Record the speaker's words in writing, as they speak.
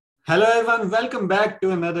Hello, everyone. Welcome back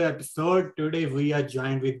to another episode. Today, we are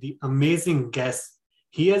joined with the amazing guest.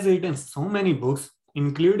 He has written so many books,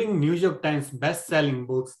 including New York Times best-selling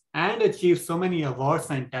books, and achieved so many awards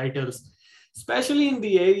and titles, especially in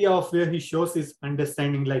the area of where he shows his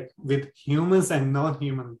understanding, like with humans and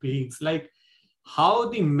non-human beings, like how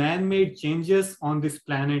the man-made changes on this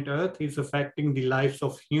planet Earth is affecting the lives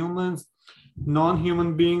of humans,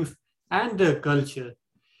 non-human beings, and their culture.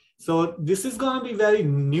 So this is going to be very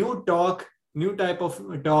new talk, new type of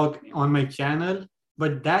talk on my channel.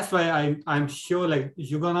 But that's why I'm sure like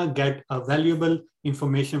you're gonna get a valuable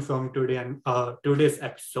information from today and today's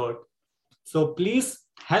episode. So please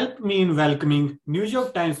help me in welcoming New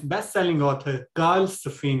York Times best-selling author Carl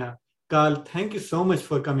Safina. Carl, thank you so much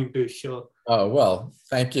for coming to the show. Oh, well,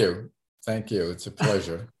 thank you. Thank you. It's a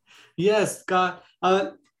pleasure. Yes, Carl.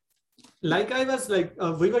 Like I was like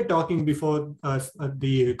we were talking before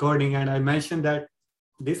the recording, and I mentioned that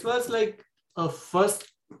this was like a first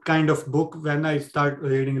kind of book when I start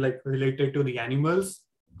reading like related to the animals.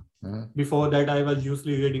 Before that, I was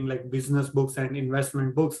usually reading like business books and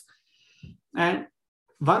investment books. And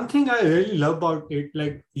one thing I really love about it,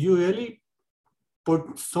 like you really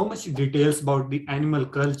put so much details about the animal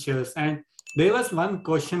cultures. And there was one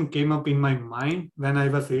question came up in my mind when I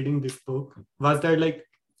was reading this book, was that like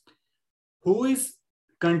who is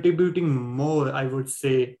contributing more, I would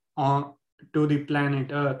say, on to the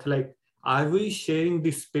planet Earth? Like, are we sharing the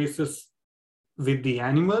spaces with the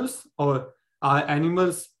animals, or are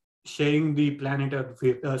animals sharing the planet Earth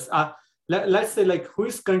with us? Let's say, like, who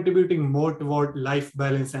is contributing more toward life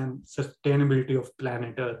balance and sustainability of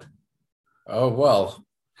planet Earth? Oh, well,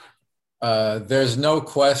 there's no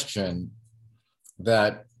question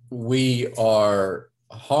that we are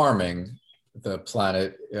harming the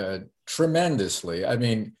planet tremendously. I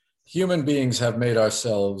mean, human beings have made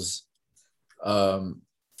ourselves what's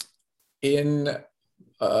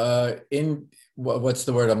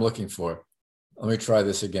the word I'm looking for? Let me try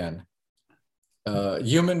this again.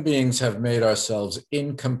 Human beings have made ourselves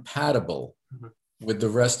incompatible with the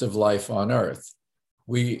rest of life on Earth.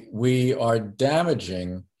 We are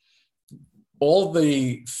damaging all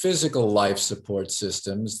the physical life support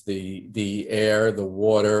systems, the air, the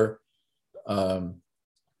water,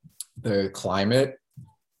 the climate.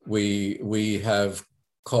 We have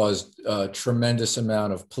caused a tremendous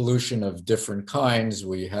amount of pollution of different kinds.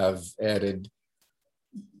 We have added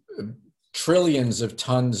trillions of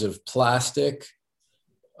tons of plastic.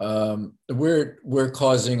 We're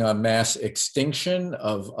causing a mass extinction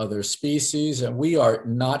of other species, and we are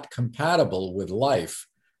not compatible with life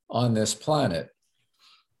on this planet.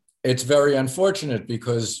 It's very unfortunate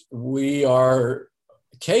because we are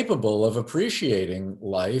capable of appreciating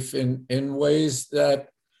life in ways that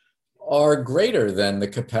are greater than the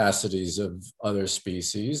capacities of other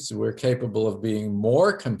species. We're capable of being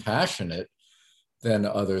more compassionate than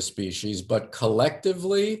other species, but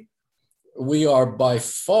collectively, we are by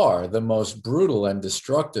far the most brutal and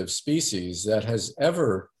destructive species that has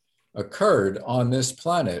ever occurred on this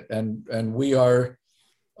planet. And we are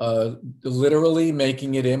literally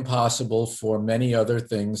making it impossible for many other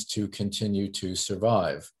things to continue to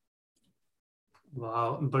survive.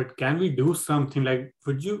 Wow, but can we do something? Like,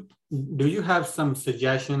 do you have some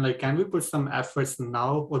suggestion? Like, can we put some efforts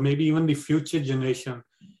now, or maybe even the future generation?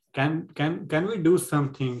 Can we do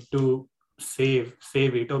something to save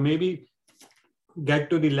it, or maybe get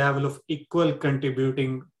to the level of equal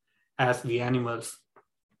contributing as the animals?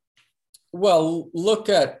 Well, look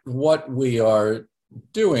at what we are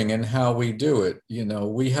doing and how we do it. You know,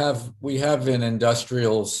 we have an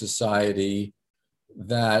industrial society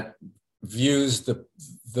that views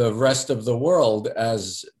the rest of the world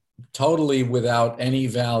as totally without any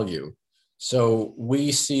value. So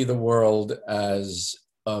we see the world as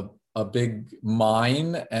a big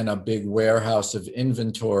mine and a big warehouse of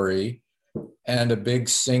inventory and a big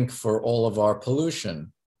sink for all of our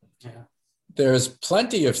pollution. Yeah. There's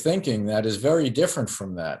plenty of thinking that is very different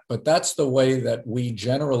from that, but that's the way that we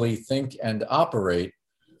generally think and operate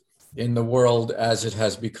in the world as it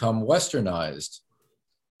has become westernized.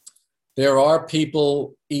 There are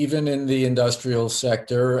people, even in the industrial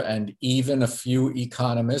sector, and even a few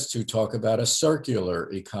economists who talk about a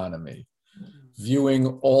circular economy, viewing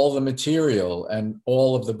all the material and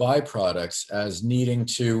all of the byproducts as needing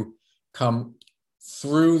to come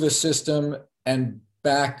through the system and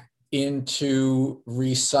back into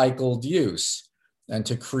recycled use, and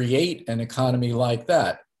to create an economy like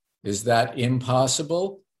that. Is that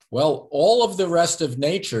impossible? Well, all of the rest of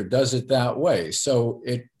nature does it that way. So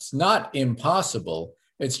it's not impossible.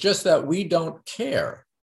 It's just that we don't care.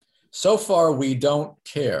 So far, we don't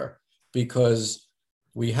care because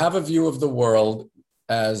We have a view of the world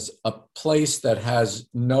as a place that has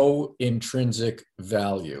no intrinsic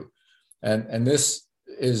value. And this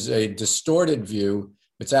is a distorted view.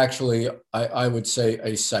 It's actually, I would say,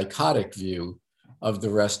 a psychotic view of the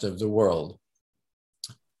rest of the world.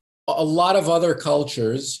 A lot of other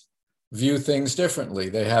cultures view things differently.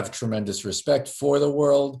 They have tremendous respect for the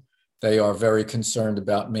world. They are very concerned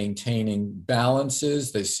about maintaining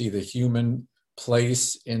balances. They see the human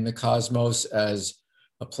place in the cosmos as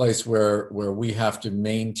a place where we have to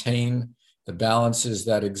maintain the balances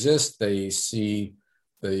that exist. They see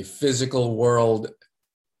the physical world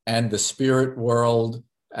and the spirit world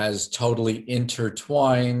as totally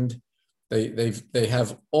intertwined. They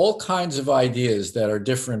have all kinds of ideas that are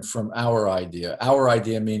different from our idea. Our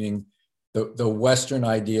idea meaning the Western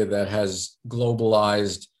idea that has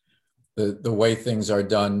globalized the way things are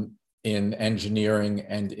done in engineering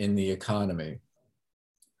and in the economy.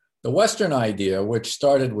 The Western idea, which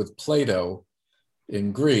started with Plato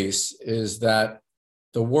in Greece, is that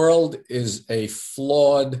the world is a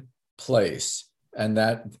flawed place, and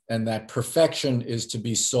that perfection is to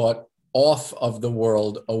be sought off of the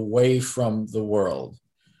world, away from the world.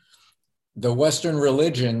 The Western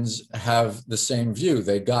religions have the same view.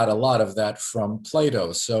 They got a lot of that from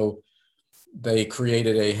Plato. So they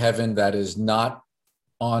created a heaven that is not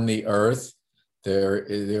on the earth. There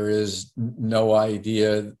is no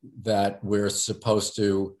idea that we're supposed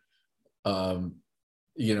to,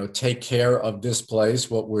 take care of this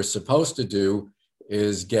place. What we're supposed to do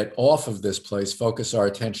is get off of this place, focus our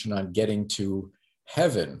attention on getting to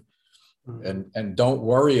heaven, and don't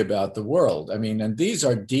worry about the world. I mean, and these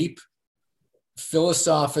are deep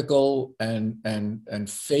philosophical and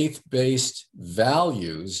faith-based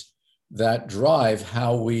values that drive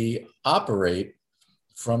how we operate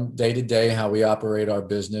from day to day, how we operate our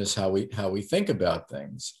business, how we think about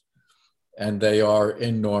things. And they are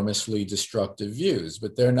enormously destructive views,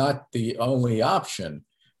 but they're not the only option.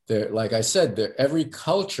 They're, like I said, every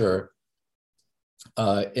culture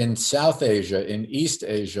in South Asia, in East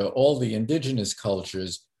Asia, all the indigenous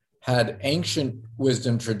cultures had ancient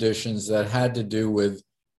wisdom traditions that had to do with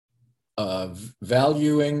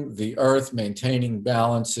valuing the earth, maintaining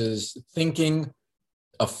balances, thinking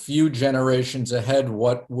a few generations ahead,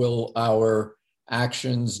 what will our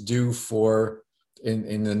actions do for,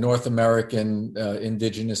 in the North American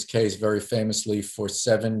indigenous case, very famously for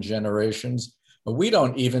 7 generations. But we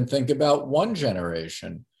don't even think about 1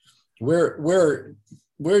 generation. We're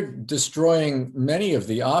destroying many of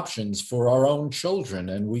the options for our own children,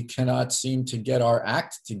 and we cannot seem to get our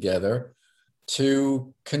act together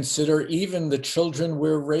to consider even the children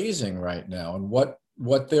we're raising right now and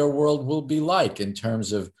what their world will be like in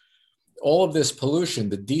terms of all of this pollution,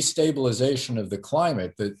 the destabilization of the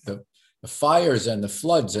climate, the fires and the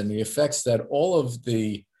floods and the effects that all of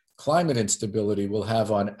the climate instability will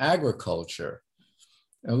have on agriculture.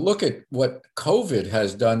 And look at what COVID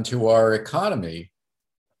has done to our economy.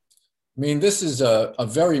 I mean, this is a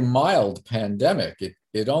very mild pandemic.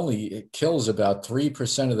 It kills about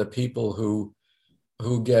 3% of the people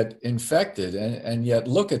who get infected. And yet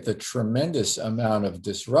look at the tremendous amount of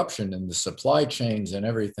disruption in the supply chains and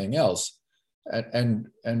everything else. And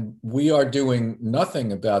we are doing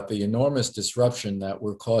nothing about the enormous disruption that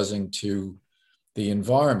we're causing to the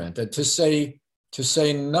environment. And to say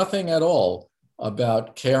nothing at all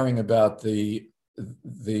about caring about the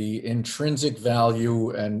intrinsic value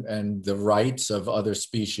and the rights of other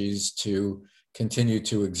species to continue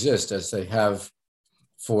to exist as they have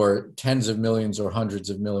for tens of millions or hundreds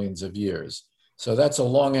of millions of years. So that's a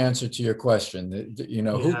long answer to your question.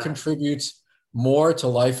 Who contributes more to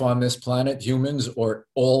life on this planet, humans or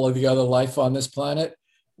all of the other life on this planet?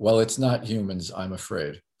 Well, it's not humans, I'm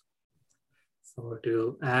afraid. So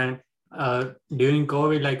too. And during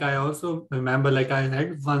COVID, like I also remember, like I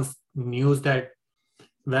read once news that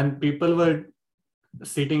when people were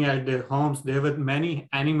sitting at their homes, there were many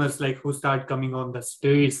animals like who start coming on the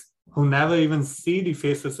streets, who never even see the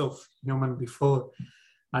faces of human before.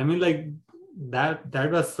 I mean, like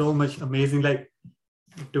that was so much amazing, like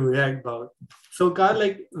to read about. So Carl,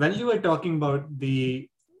 like when you were talking about the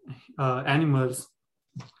animals,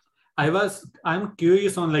 I'm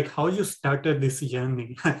curious on like how you started this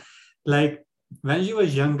journey. Like when you were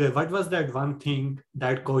younger, what was that one thing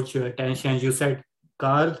that caught your attention? You said,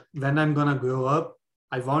 Carl, when I'm gonna grow up,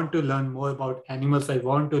 I want to learn more about animals. I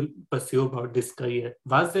want to pursue about this career.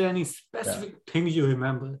 Was there any specific things you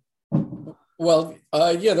remember? Well,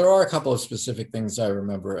 there are a couple of specific things I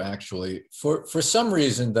remember, actually. For some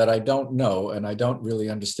reason that I don't know and I don't really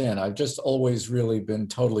understand, I've just always really been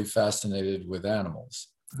totally fascinated with animals.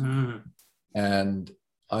 And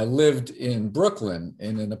I lived in Brooklyn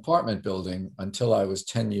in an apartment building until I was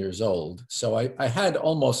 10 years old. So I had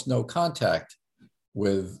almost no contact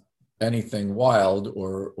with anything wild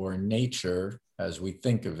or nature as we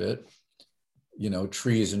think of it, you know,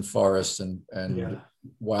 trees and forests and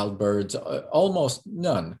wild birds, almost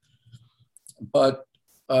none. But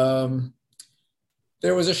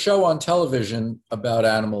there was a show on television about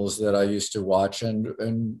animals that I used to watch,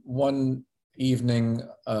 and one evening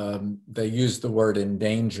they used the word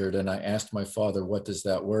endangered, and I asked my father, what does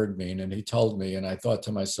that word mean? And he told me, and I thought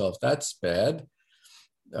to myself, that's bad.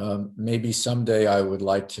 Maybe someday I would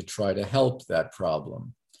like to try to help that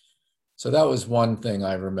problem. So that was one thing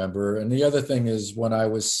I remember. And the other thing is, when I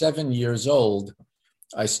was 7 years old,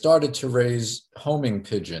 I started to raise homing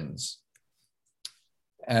pigeons.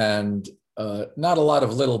 And not a lot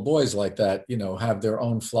of little boys like that, you know, have their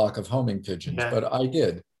own flock of homing pigeons, but I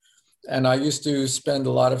did. And I used to spend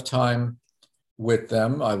a lot of time with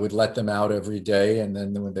them. I would let them out every day. And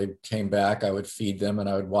then when they came back, I would feed them and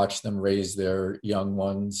I would watch them raise their young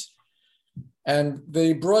ones. And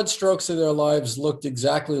the broad strokes of their lives looked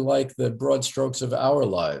exactly like the broad strokes of our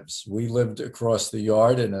lives. We lived across the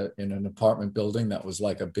yard in an apartment building that was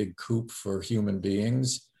like a big coop for human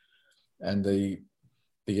beings. And the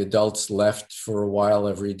adults left for a while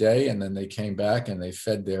every day, and then they came back and they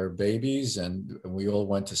fed their babies, and we all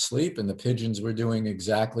went to sleep, and the pigeons were doing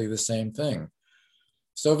exactly the same thing.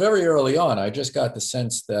 So very early on, I just got the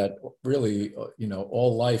sense that really, you know,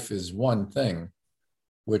 all life is one thing,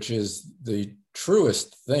 which is the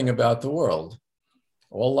truest thing about the world.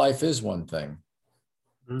 All life is one thing.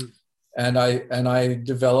 Mm. And I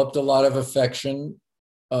developed a lot of affection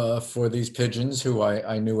for these pigeons, who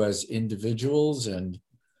I knew as individuals, and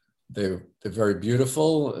they're very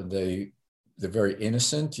beautiful. They're very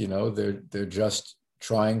innocent. You know, they're just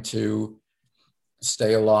trying to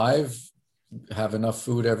stay alive, have enough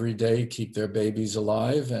food every day, keep their babies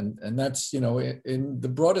alive, and that's, you know, in the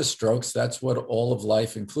broadest strokes, that's what all of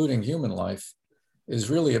life, including human life, is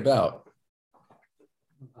really about.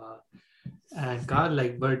 And Carl,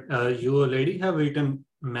 like, but you already have written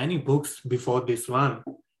many books before this one,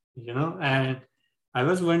 you know, and I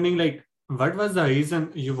was wondering, like, what was the reason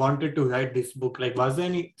you wanted to write this book? Like, was there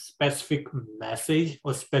any specific message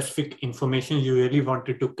or specific information you really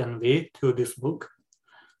wanted to convey through this book?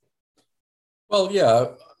 Well,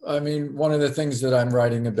 yeah. I mean, one of the things that I'm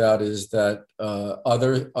writing about is that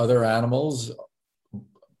other animals,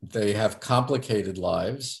 they have complicated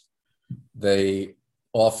lives. They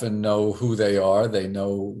often know who they are. They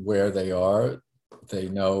know where they are. They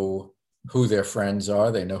know who their friends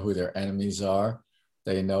are. They know who their enemies are.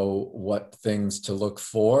 They know what things to look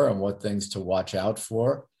for and what things to watch out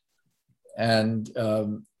for. And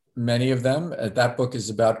many of them, that book is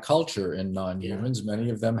about culture in non-humans. Many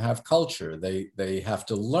of them have culture. They have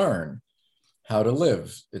to learn how to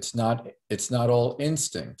live. It's not all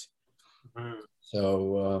instinct.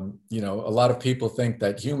 So, you know, a lot of people think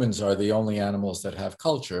that humans are the only animals that have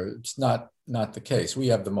culture. It's not the case. We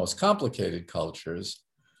have the most complicated cultures,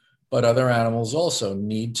 but other animals also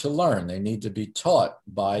need to learn. They need to be taught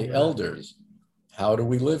by elders. How do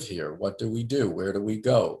we live here? What do we do? Where do we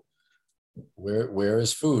go? Where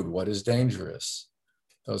is food? What is dangerous?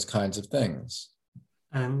 Those kinds of things.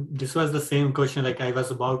 And this was the same question like I was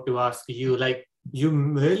about to ask you. Like, you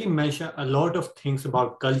really mention a lot of things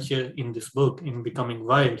about culture in this book, in Becoming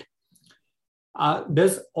Wild.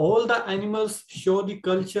 Does all the animals show the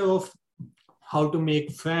culture of how to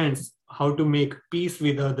make friends, how to make peace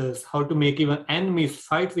with others, how to make even enemies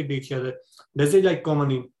fight with each other? Does it like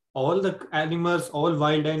common in all the animals, all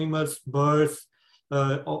wild animals, birds,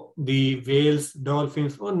 the whales,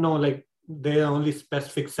 dolphins, or no, like there are only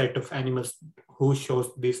specific set of animals who shows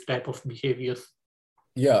this type of behaviors?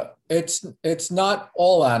 Yeah, it's not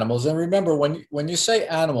all animals. And remember, when you say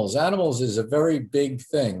animals is a very big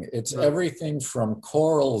thing. It's everything from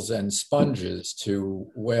corals and sponges to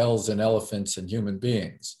whales and elephants and human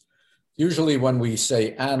beings. Usually when we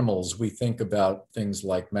say animals, we think about things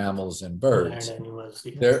like mammals and birds. Animals,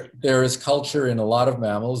 yes. There is culture in a lot of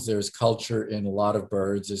mammals. There's culture in a lot of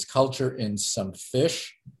birds. There's culture in some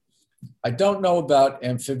fish. I don't know about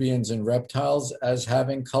amphibians and reptiles as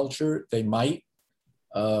having culture. They might.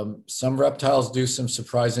 Some reptiles do some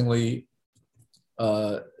surprisingly,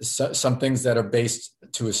 some things that are based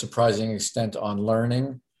to a surprising extent on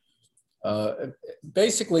learning.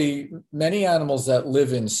 Basically, many animals that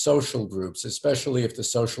live in social groups, especially if the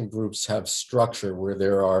social groups have structure where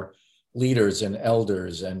there are leaders and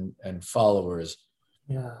elders and followers,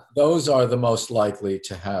 those are the most likely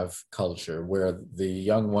to have culture, where the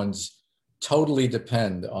young ones totally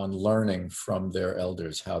depend on learning from their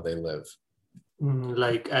elders how they live.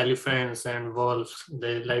 Like elephants and wolves,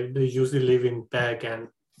 they usually live in pack and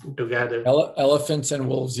together. Elephants and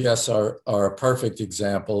wolves, yes, are a perfect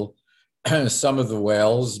example. Some of the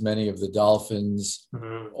whales, many of the dolphins,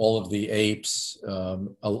 Mhm. all of the apes,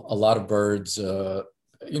 a lot of birds,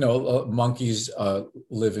 monkeys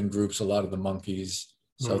live in groups, a lot of the monkeys,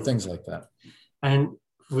 so Mhm. things like that. And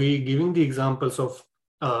we giving the examples of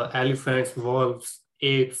elephants, wolves,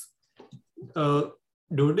 apes. Uh,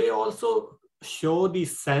 do they also show the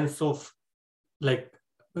sense of like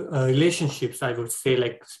relationships? I would say,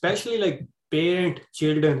 like especially like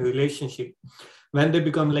parent-children relationship. When they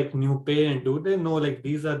become like new parent, do they know like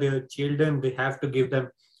these are their children? They have to give them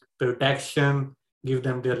protection, give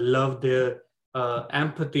them their love, their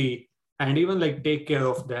empathy, and even like take care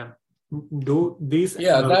of them. Do these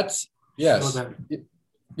Yeah, that's show yes. them?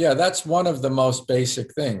 Yeah, that's one of the most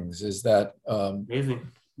basic things is that Amazing.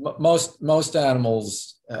 most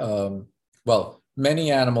animals, well,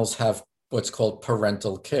 many animals have what's called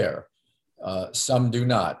parental care. Some do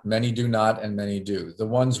not. Many do not, and many do. The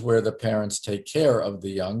ones where the parents take care of the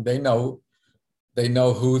young, they know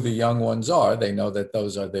who the young ones are. They know that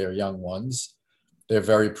those are their young ones. They're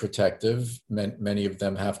very protective. Many of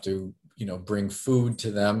them have to, bring food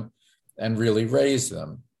to them and really raise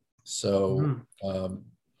them. So, Mhm.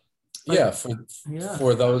 yeah, But yeah,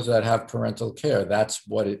 for those that have parental care, that's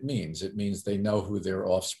what it means. It means they know who their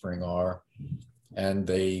offspring are and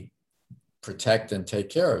they protect and take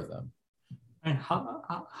care of them. and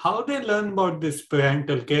how they learn about this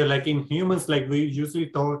parental care? Like in humans, like we usually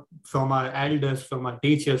taught from our elders, from our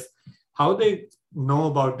teachers, how they know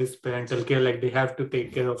about this parental care? Like they have to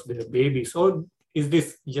take care of their babies, or is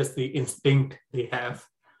this just the instinct they have?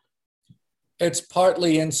 It's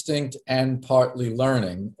partly instinct and partly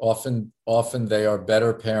learning. Often they are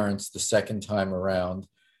better parents the second time around.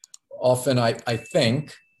 Often I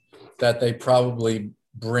think that they probably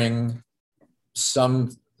bring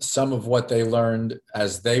some of what they learned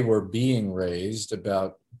as they were being raised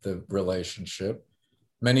about the relationship.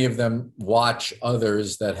 Many of them watch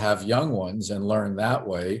others that have young ones and learn that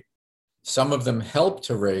way. Some of them help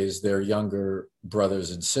to raise their younger brothers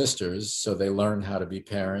and sisters, so they learn how to be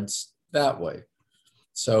parents that way.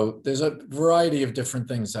 So there's a variety of different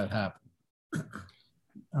things that happen.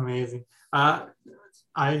 Amazing.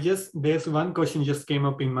 There's one question just came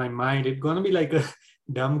up in my mind. It's gonna be like a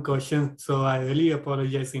dumb question, so I really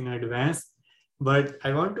apologize in advance. But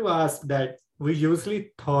I want to ask that we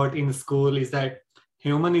usually thought in school is that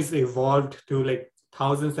human is evolved to like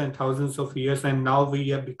thousands and thousands of years, and now we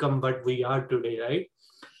have become what we are today, right?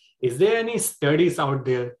 Is there any studies out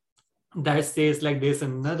there that says like there's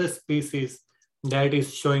another species that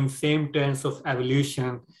is showing same trends of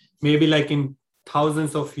evolution, maybe like in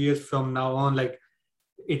thousands of years from now on, like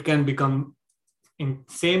it can become in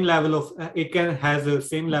same level of it can has the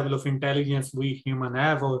same level of intelligence we human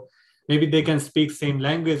have, or maybe they can speak same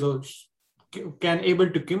language or can able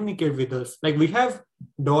to communicate with us. Like we have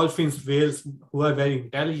dolphins, whales who are very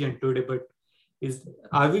intelligent today, but is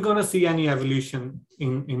are we going to see any evolution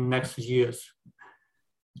in next years?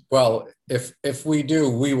 Well, if we do,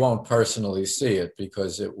 we won't personally see it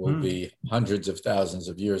because it will Hmm. be hundreds of thousands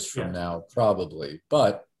of years from Yeah. now, probably.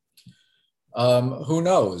 But who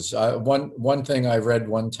knows? One thing I read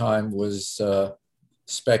one time was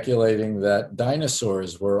speculating that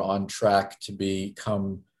dinosaurs were on track to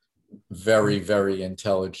become very, very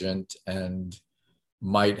intelligent and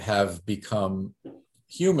might have become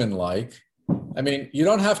human-like. I mean, you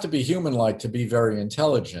don't have to be human-like to be very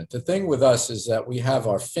intelligent. The thing with us is that we have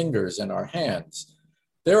our fingers and our hands.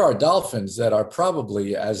 There are dolphins that are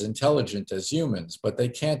probably as intelligent as humans, but they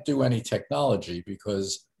can't do any technology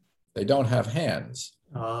because they don't have hands.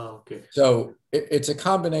 Oh, okay. So it's a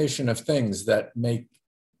combination of things that make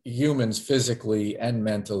humans physically and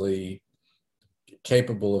mentally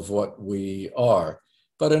capable of what we are.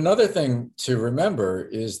 But another thing to remember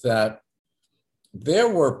is that there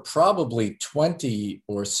were probably 20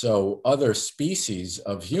 or so other species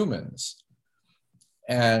of humans.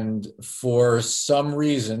 And for some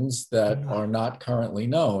reasons that are not currently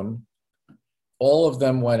known, all of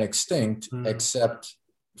them went extinct Hmm. except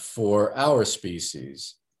for our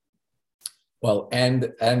species. Well,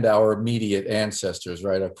 and our immediate ancestors,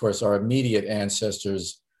 right? Of course, our immediate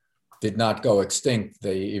ancestors did not go extinct.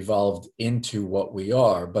 They evolved into what we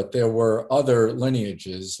are. But there were other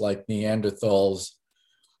lineages like Neanderthals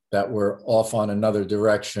that were off on another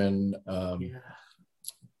direction. Yeah.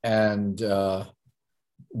 And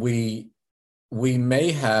we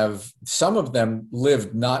may have, some of them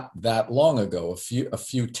lived not that long ago, a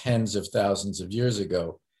few tens of thousands of years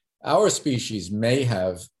ago. Our species may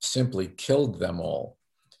have simply killed them all.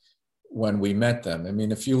 when we met them. I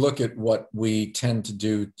mean, if you look at what we tend to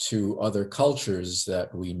do to other cultures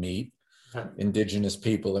that we meet, indigenous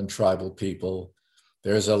people and tribal people,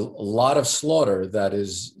 there's a lot of slaughter that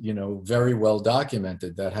is, very well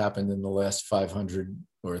documented that happened in the last 500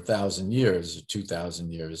 or 1,000 years, or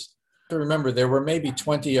 2,000 years. Remember, there were maybe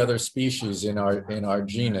 20 other species in our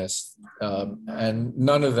genus, and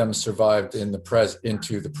none of them survived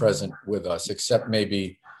into the present with us, except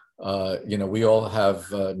maybe, we all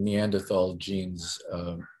have Neanderthal genes.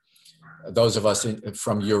 Those of us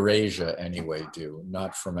from Eurasia anyway do,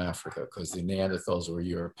 not from Africa, because the Neanderthals were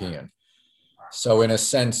European. So in a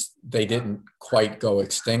sense, they didn't quite go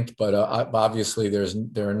extinct, but obviously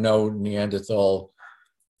there are no Neanderthal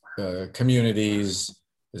communities.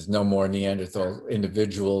 There's no more Neanderthal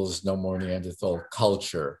individuals, no more Neanderthal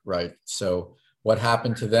culture, right? So what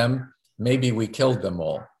happened to them? Maybe we killed them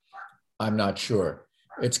all. I'm not sure.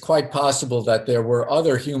 It's quite possible that there were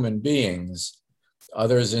other human beings,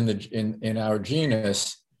 others in our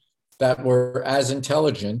genus, that were as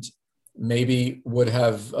intelligent, maybe would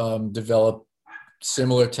have developed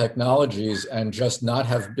similar technologies and just not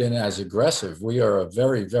have been as aggressive. We are a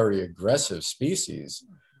very, very aggressive species.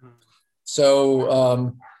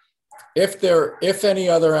 So if any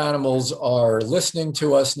other animals are listening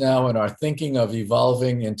to us now and are thinking of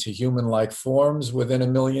evolving into human-like forms within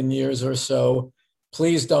 1 million years or so,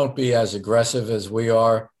 please don't be as aggressive as we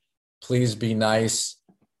are. Please be nice.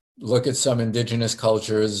 Look at some indigenous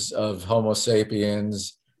cultures of Homo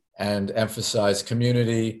sapiens and emphasize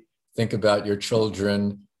community. Think about your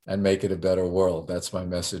children and make it a better world. That's my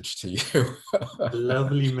message to you.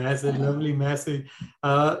 Lovely message, lovely message.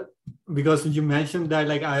 Because you mentioned that,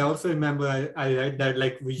 like, I also remember I read that,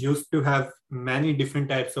 like, we used to have many different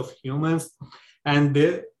types of humans, and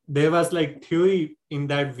there was like theory in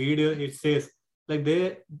that video. It says like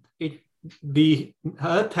the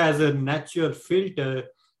Earth has a natural filter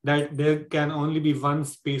that there can only be one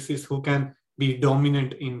species who can be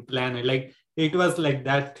dominant in planet. Like, it was like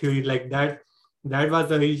that theory, like that was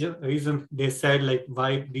the reason they said, like,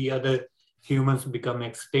 why the other humans become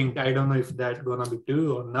extinct. I don't know if that's gonna be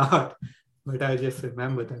true or not, but I just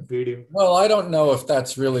remember that video. Well, I don't know if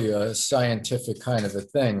that's really a scientific kind of a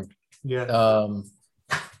thing. Yeah.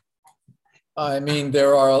 I mean,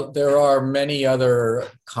 there are many other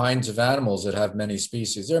kinds of animals that have many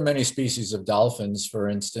species. There are many species of dolphins, for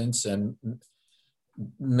instance, and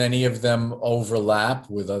many of them overlap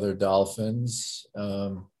with other dolphins.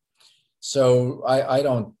 So I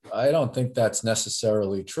don't think that's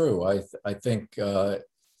necessarily true. I think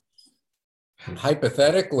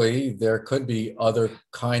hypothetically there could be other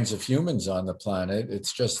kinds of humans on the planet.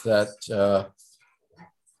 It's just that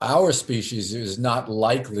our species is not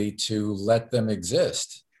likely to let them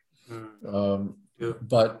exist.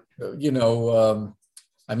 But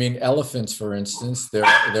I mean, elephants, for instance,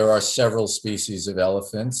 there are several species of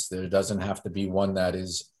elephants. There doesn't have to be one that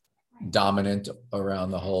is dominant around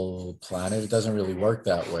the whole planet. It doesn't really work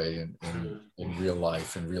that way in real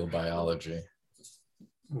life, in real biology.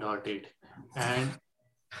 Got it. And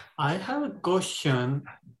I have a question,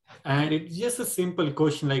 and it's just a simple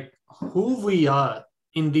question, like who we are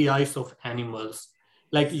in the eyes of animals.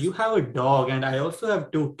 Like, you have a dog and I also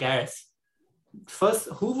have 2 cats. First,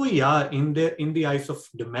 who we are in the eyes of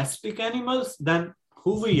domestic animals, then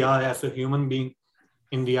who we are as a human being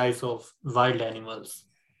in the eyes of wild animals.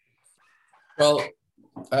 Well,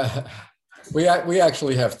 we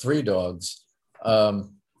actually have 3 dogs.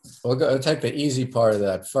 We'll take the easy part of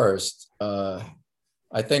that first.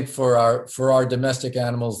 I think for our domestic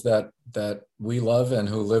animals that we love and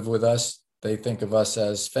who live with us, they think of us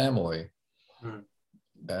as family.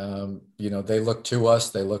 They look to us,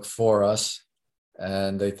 they look for us,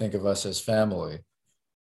 and they think of us as family.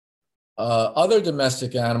 Other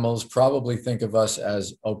domestic animals probably think of us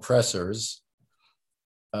as oppressors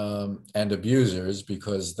and abusers,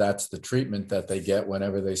 because that's the treatment that they get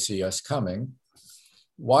whenever they see us coming.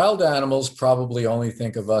 Wild animals probably only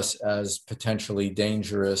think of us as potentially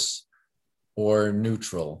dangerous or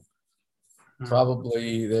neutral.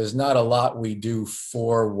 Probably there's not a lot we do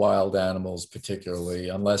for wild animals particularly,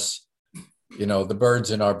 unless, the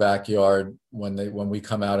birds in our backyard, when we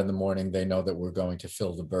come out in the morning, they know that we're going to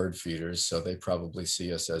fill the bird feeders. So they probably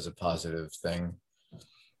see us as a positive thing.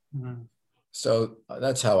 So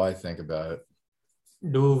that's how I think about it.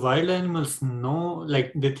 Do wild animals know,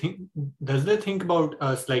 like, does they think about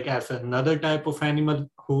us like as another type of animal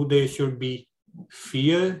who they should be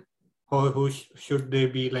fear, or who should they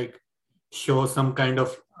be like show some kind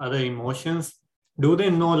of other emotions? Do they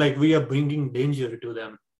know like we are bringing danger to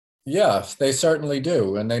them? Yeah, they certainly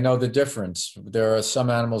do, and they know the difference. There are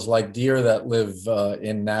some animals like deer that live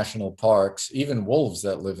in national parks, even wolves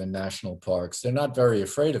that live in national parks. They're not very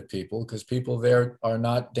afraid of people because people there are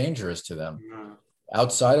not dangerous to them. Yeah.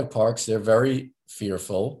 Outside of parks, they're very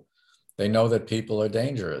fearful. They know that people are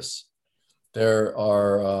dangerous. There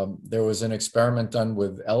was an experiment done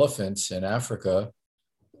with elephants in Africa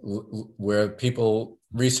where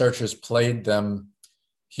researchers played them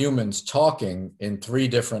humans talking in 3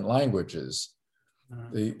 different languages.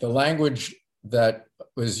 The language that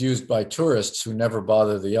was used by tourists who never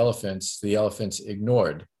bother the elephants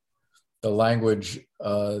ignored. The language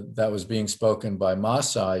that was being spoken by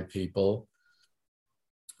Maasai people,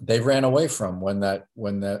 they ran away from when that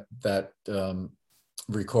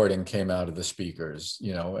recording came out of the speakers,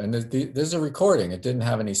 and there's a recording. It didn't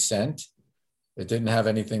have any scent. It didn't have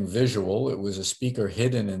anything visual. It was a speaker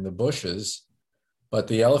hidden in the bushes, but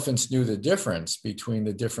the elephants knew the difference between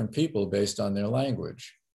the different people based on their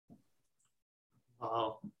language.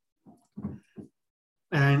 Wow.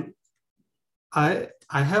 And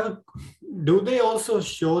do they also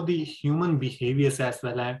show the human behaviors as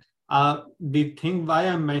well? And the thing why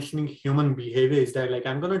I'm mentioning human behavior is that, like,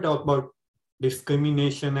 I'm going to talk about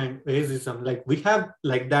discrimination and racism. Like, we have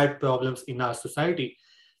like that problems in our society.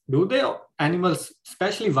 Do they animals,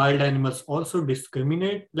 especially wild animals, also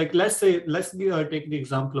discriminate? Like, let's take the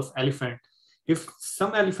example of elephant. If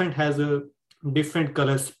some elephant has a different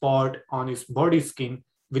color spot on its body skin,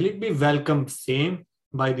 will it be welcomed same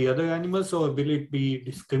by the other animals, or will it be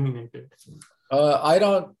discriminated? I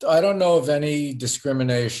don't know of any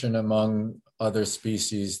discrimination among other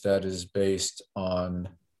species that is based on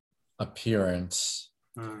appearance.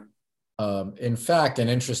 In fact, an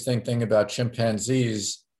interesting thing about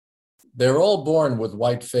chimpanzees, they're all born with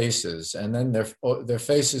white faces, and then their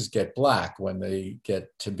faces get black when they get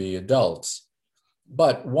to be adults.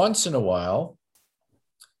 But once in a while,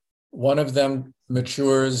 one of them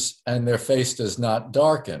matures and their face does not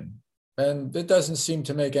darken. And it doesn't seem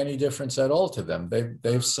to make any difference at all to them.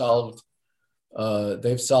 They've solved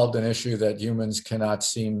an issue that humans cannot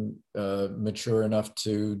seem mature enough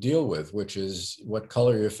to deal with, which is what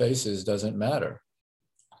color your face is doesn't matter.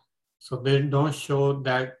 So they don't show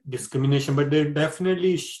that discrimination, but they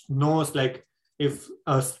definitely knows, like, if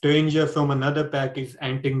a stranger from another pack is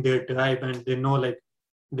entering their tribe and they know, like,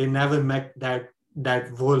 they never met that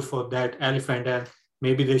wolf or that elephant, and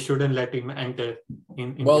maybe they shouldn't let him enter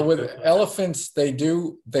in well, with elephants, they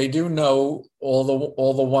do know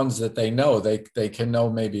all the ones that they know. They can know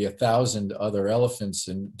maybe 1,000 other elephants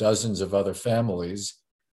and dozens of other families.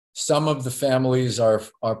 Some of the families are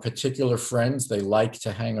particular friends. They like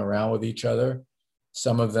to hang around with each other.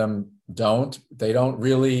 Some of them don't. They don't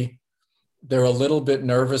really. They're a little bit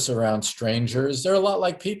nervous around strangers. They're a lot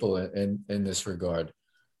like people in this regard.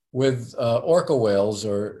 With orca whales,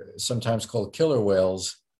 or sometimes called killer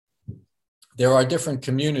whales, there are different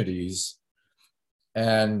communities,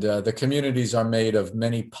 and the communities are made of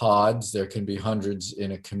many pods. There can be hundreds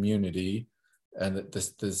in a community, and the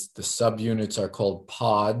subunits are called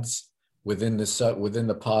pods. Within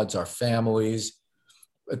the pods are families,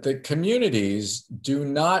 but the communities do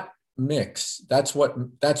not mix. That's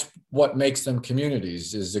what makes them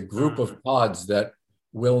communities, is a group of pods that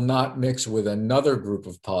will not mix with another group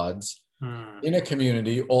of pods. In a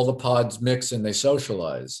community, all the pods mix and they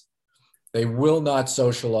socialize. They will not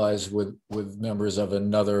socialize with members of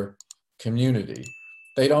another community.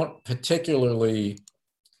 They don't particularly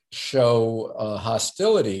show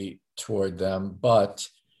hostility toward them, but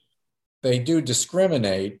they do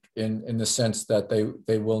discriminate in the sense that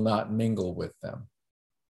they will not mingle with them.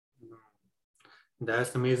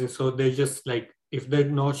 That's amazing. So they just, like, if they're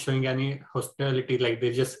not showing any hostility, like,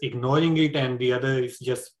 they're just ignoring it, and the other is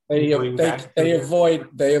just they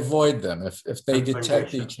avoid them. If they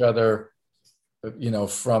detect each other,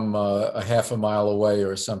 from a half a mile away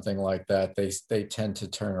or something like that, they tend to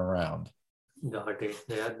turn around. Got it.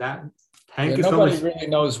 Yeah, thank you so much. Nobody really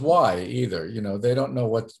knows why either. They don't know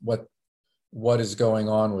what is going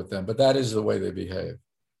on with them, but that is the way they behave.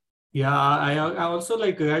 Yeah, I also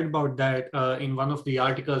read about that in one of the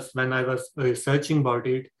articles when I was researching about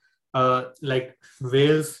it. Like,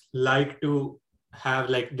 whales like to have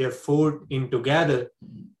their food in together.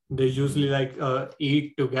 They usually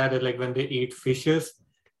eat together, like when they eat fishes,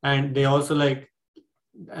 and they also live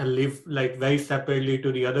very separately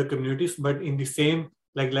to the other communities, but in the same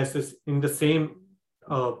let's say in the same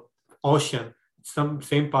ocean, some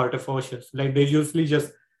same part of oceans. They usually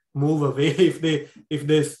just move away if they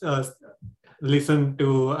listen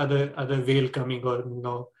to other whale coming,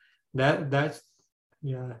 or that's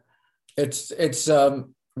yeah. It's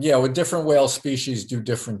Yeah, with different whale species do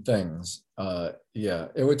different things. Yeah,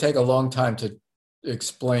 it would take a long time to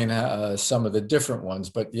explain some of the different ones,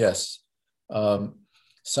 but yes, um,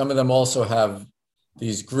 some of them also have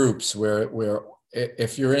these groups where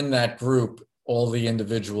if you're in that group, all the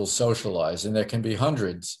individuals socialize, and there can be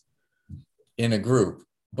hundreds in a group,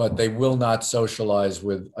 but they will not socialize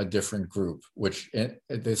with a different group, which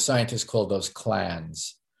the scientists call those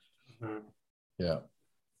clans. Mhm. Yeah.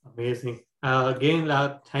 Amazing. Again,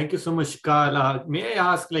 thank you so much, Carl. May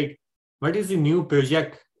I ask, like, what is the new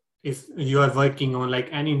project is you are working on? Like,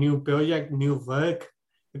 any new project, new work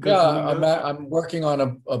Yeah, coming up? I'm working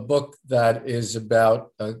on a book that is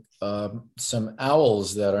about some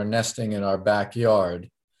owls that are nesting in our backyard.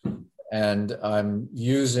 And I'm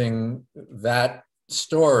using that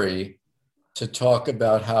story to talk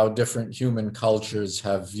about how different human cultures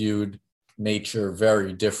have viewed nature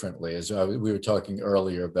very differently. As we were talking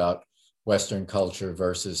earlier about Western culture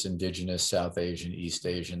versus indigenous South Asian, East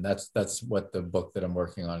Asian. That's what the book that I'm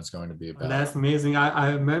working on is going to be about. That's amazing.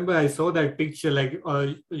 I remember I saw that picture, like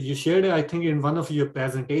you shared it, I think, in one of your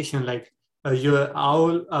presentation, like your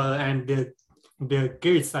owl and their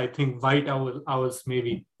kids, I think, owls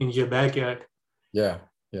maybe in your backyard. Yeah,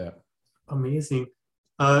 yeah. Amazing.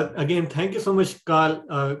 Again, thank you so much, Carl,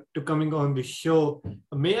 to coming on the show.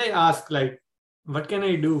 May I ask, like, what can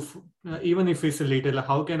I do, even if it's a little,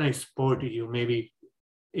 how can I support you? Maybe,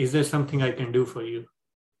 is there something I can do for you?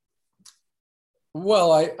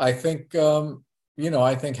 Well, I think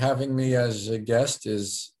I think having me as a guest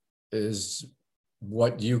is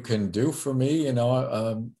what you can do for me.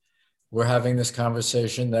 We're having this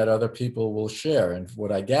conversation that other people will share, and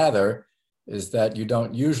what I gather is that you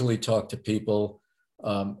don't usually talk to people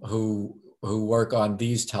who work on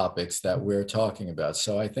these topics that we're talking about.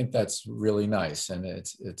 So I think that's really nice, and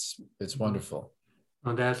it's wonderful.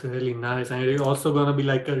 Oh, that's really nice. And it's also going to be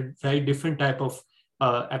like a very different type of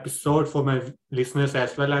episode for my listeners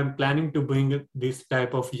as well. I'm planning to bring this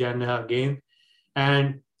type of genre again.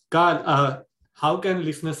 And Carl, how can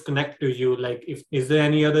listeners connect to you? Like, if is there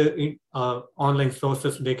any other online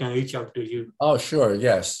sources they can reach out to you? Oh, sure,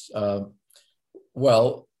 yes.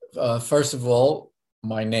 Well, first of all,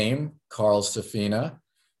 my name, Carl Safina.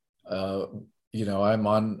 Uh, I'm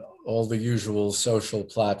on all the usual social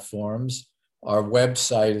platforms. Our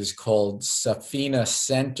website is called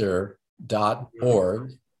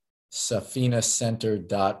safinacenter.org,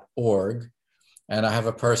 safinacenter.org. And I have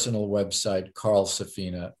a personal website,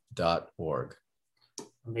 carlsafina.org.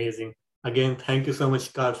 Amazing. Again, thank you so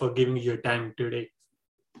much, Carl, for giving your time today.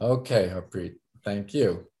 Okay, Harpreet. Thank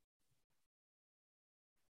you.